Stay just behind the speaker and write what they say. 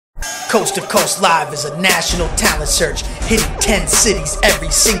Coast to Coast Live is a national talent search, hitting 10 cities every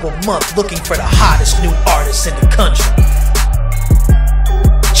single month, looking for the hottest new artists in the country.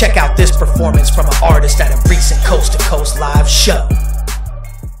 Check out this performance from an artist at a recent Coast to Coast Live show.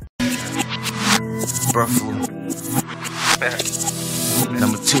 Buffalo.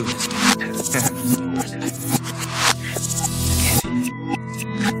 Number 2.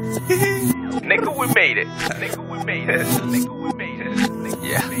 Nigga, we made it. Nigga, we made it. Nigga, we made it.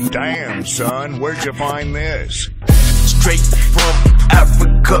 Yeah. Damn, son, where'd you find this? Straight from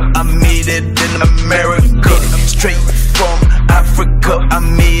Africa, I made it in America. Straight from Africa, I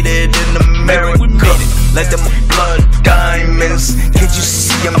made it in America. Like them blood diamonds, can't you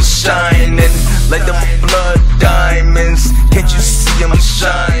see I'm shining? Like them blood diamonds, can't you see I'm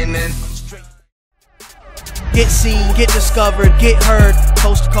shining? Get seen, get discovered, get heard.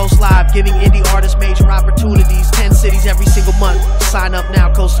 Coast to Coast Live, giving indie artists major opportunities. 10 cities every single month. Sign up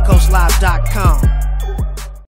now, coasttocoastlive.com.